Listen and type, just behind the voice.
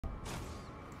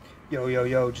Yo, yo,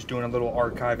 yo, just doing a little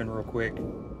archiving real quick.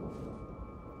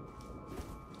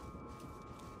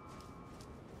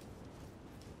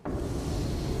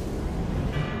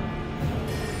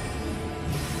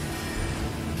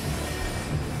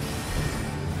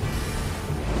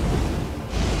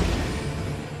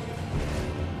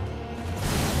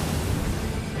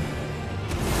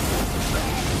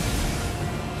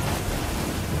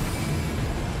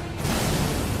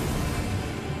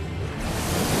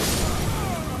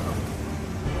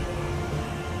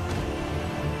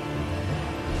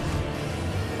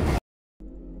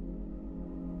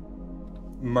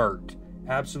 Murked.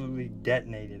 Absolutely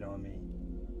detonated on me.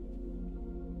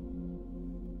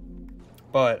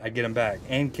 But I get him back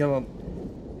and kill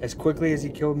him as quickly as he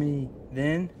killed me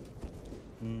then.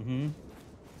 Mm-hmm.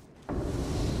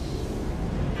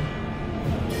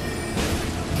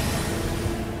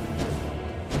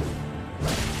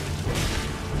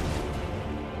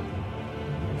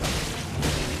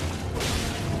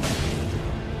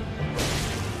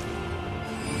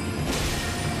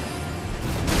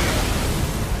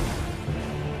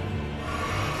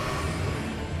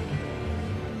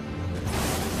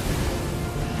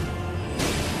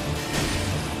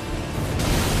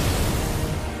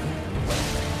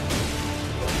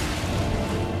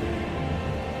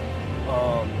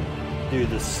 Do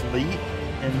the sleep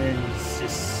and then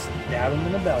just stab him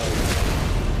in the belly.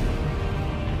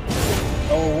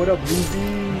 Oh, what up,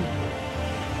 Lucy?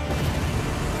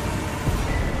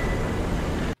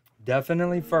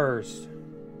 Definitely first.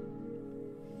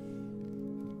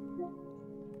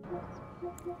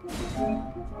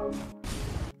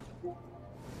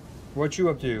 What you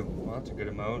up to? Well, that's a good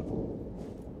emote.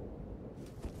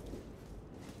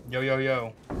 Yo, yo,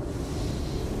 yo.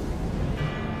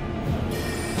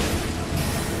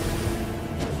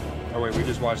 Oh wait, we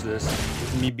just watched this.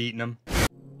 This is me beating him.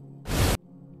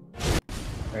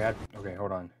 Wait, okay,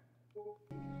 hold on.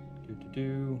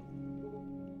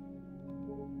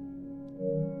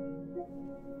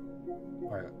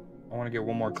 Alright, I want to get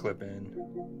one more clip in.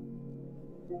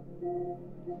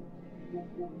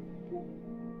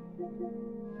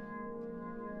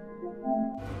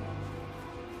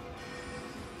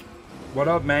 What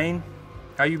up, Maine?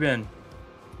 How you been?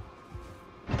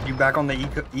 You back on the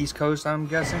East Coast, I'm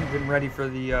guessing? Getting ready for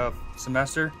the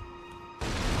semester?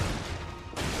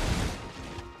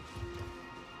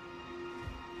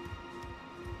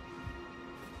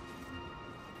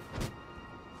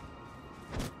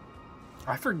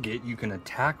 I forget you can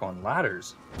attack on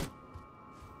ladders.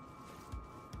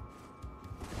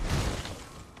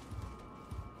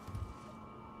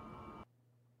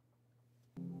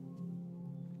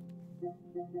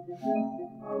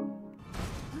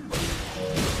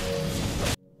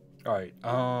 All right,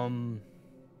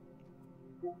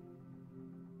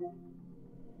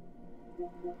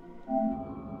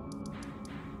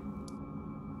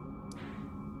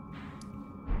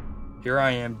 here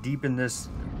I am deep in this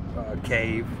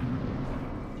cave.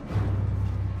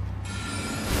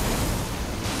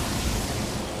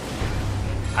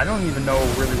 I don't even know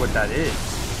really what that is.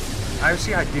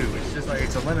 Actually, I do. It's just like,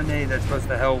 it's a lemonade that's supposed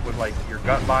to help with like your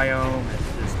gut biome and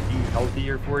just be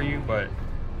healthier for you, but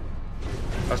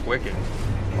that's wicked.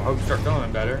 I hope you start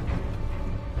feeling better.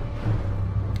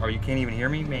 Oh, you can't even hear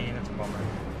me? Man, that's a bummer.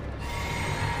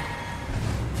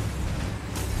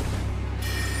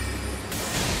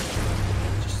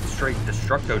 Just straight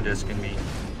destructo disc in me.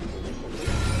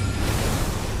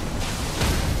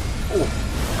 Oh,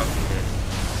 okay.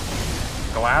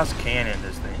 Glass cannon,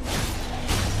 this thing.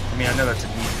 I mean, I know that's a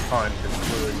neat pun because it's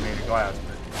literally made of glass,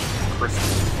 but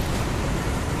crystal.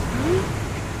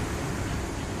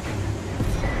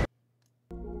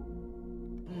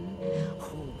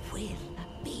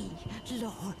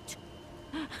 Lord,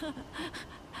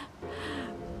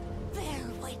 bear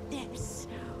witness,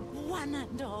 one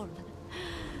and all,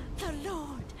 the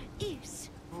Lord is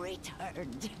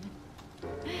returned.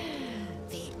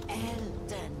 The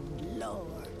Elden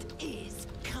Lord is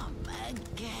come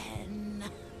again.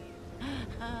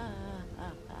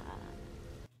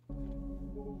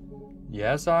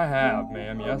 Yes, I have,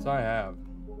 ma'am. Yes, I have.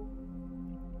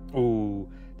 Ooh,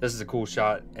 this is a cool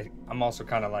shot. I'm also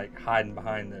kind of like hiding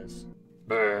behind this.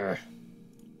 Brr.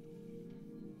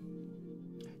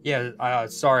 Yeah,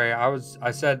 sorry.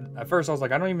 I said at first I was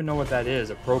like, I don't even know what that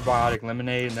is, a probiotic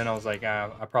lemonade, and then I was like,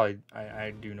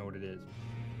 I do know what it is.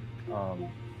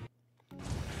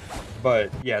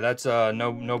 But yeah, that's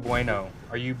no bueno.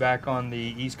 Are you back on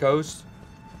the East Coast?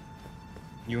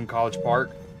 You in College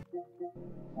Park?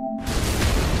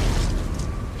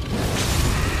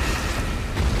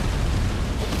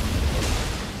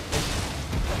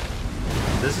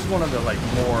 This is one of the like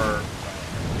more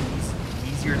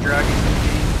easier dragons in the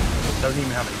game. It doesn't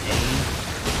even have a name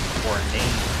or a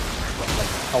name. Like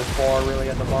health bar really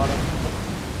at the bottom.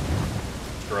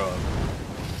 Drug.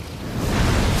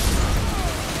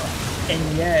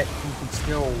 And yet he can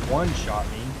still one-shot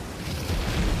me.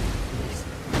 He's,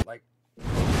 like,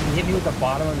 he hit me with the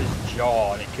bottom of his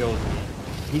jaw and it kills me.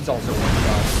 He's also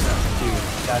one-shot. Dude,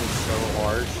 that is so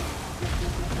harsh.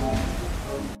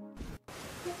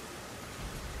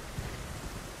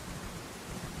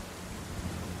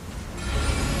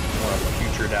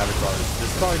 Future avatars.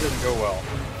 This probably doesn't go well.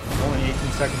 Only 18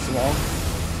 seconds long.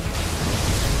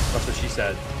 That's what she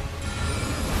said.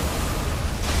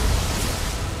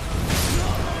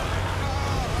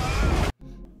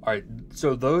 Alright,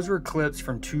 so those were clips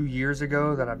from 2 years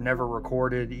ago that I've never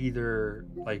recorded either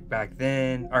like back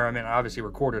then, or I mean I obviously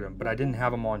recorded them, but I didn't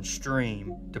have them on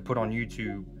stream to put on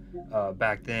YouTube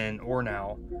back then or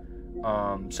now.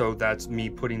 So that's me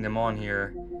putting them on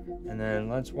here. And then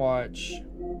let's watch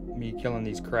me killing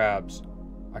these crabs.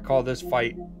 I call this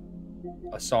fight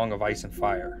a Song of Ice and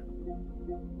Fire.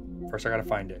 First I gotta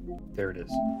find it. There it is.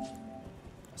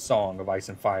 A Song of Ice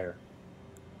and Fire.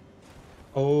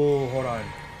 Oh, hold on.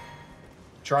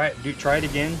 Try it. Dude, try it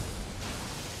again.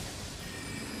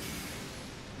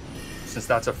 Since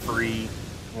that's a free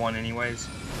one anyways.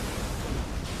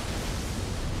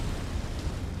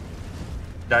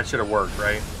 That should have worked,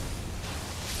 right?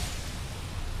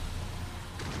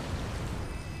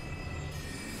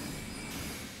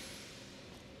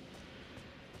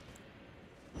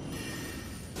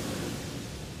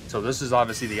 So this is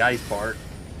obviously the ice part.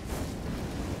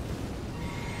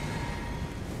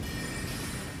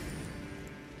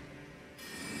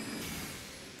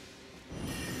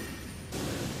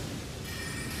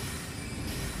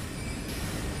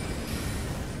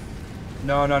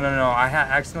 No. I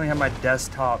accidentally had my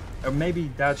desktop, or maybe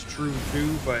that's true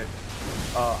too, but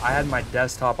I had my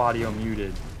desktop audio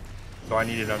muted, so I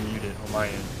needed to unmute it on my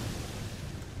end.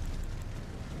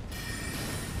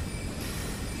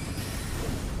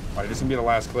 Alright, this is gonna be the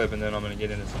last clip, and then I'm gonna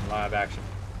get into some live action.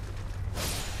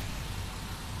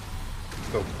 Let's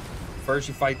go. First,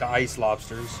 you fight the ice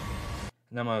lobsters,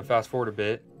 and then I'm gonna fast forward a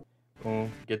bit.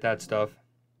 Boom, get that stuff.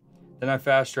 Then I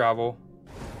fast travel,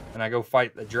 and I go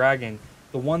fight the dragon,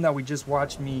 the one that we just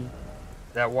watched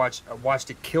watched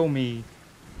it kill me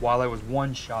while I was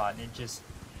one shot, and it just,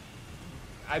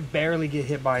 I barely get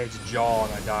hit by its jaw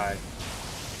and I die.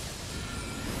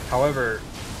 However,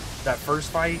 that first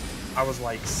fight, I was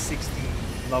like 60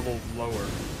 levels lower.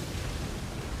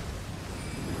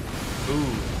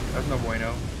 Ooh, that's no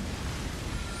bueno.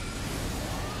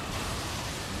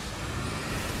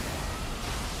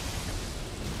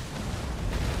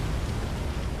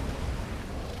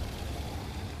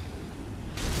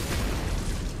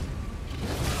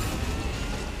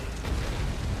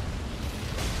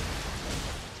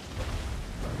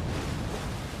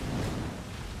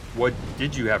 What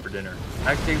did you have for dinner?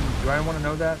 Actually, do I want to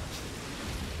know that?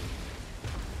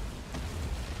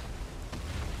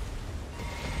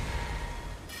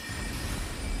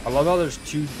 I love how there's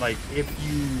two, like, if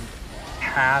you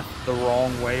path the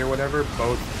wrong way or whatever,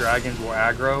 both dragons will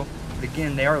aggro. But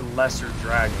again, they are lesser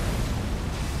dragons.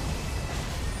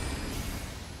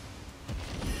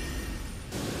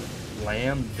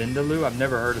 Lamb Vindaloo? I've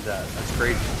never heard of that. That's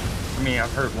crazy. I mean,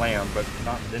 I've heard of lamb, but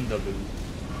not Vindaloo.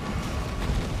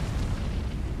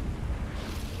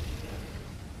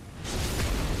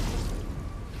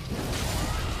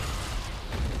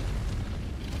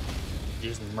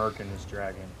 Just murking this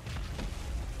dragon.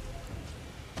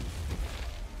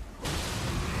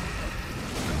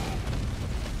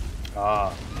 Ah.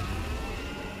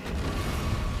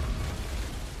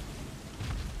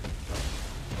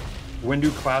 When do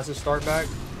classes start back?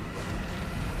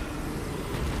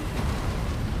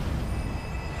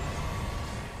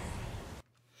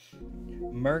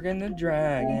 Murking the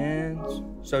dragons.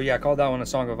 So yeah, I called that one a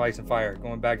Song of Ice and Fire.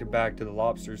 Going back to the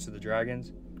lobsters to the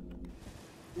dragons.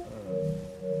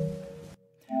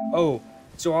 Oh,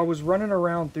 so I was running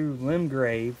around through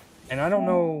Limgrave, and I don't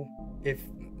know if,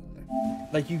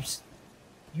 like,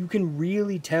 you can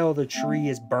really tell the tree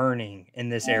is burning in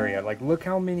this area. Like, look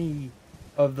how many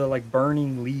of the, like,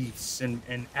 burning leaves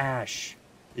and ash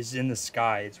is in the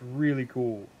sky. It's really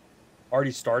cool.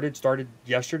 Already started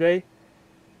yesterday?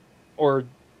 Or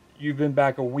you've been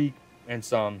back a week and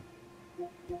some?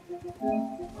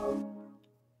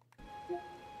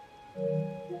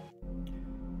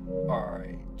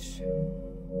 Alright.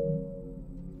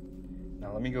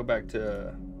 Now let me go back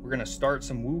to... We're going to start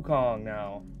some Wukong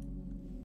now.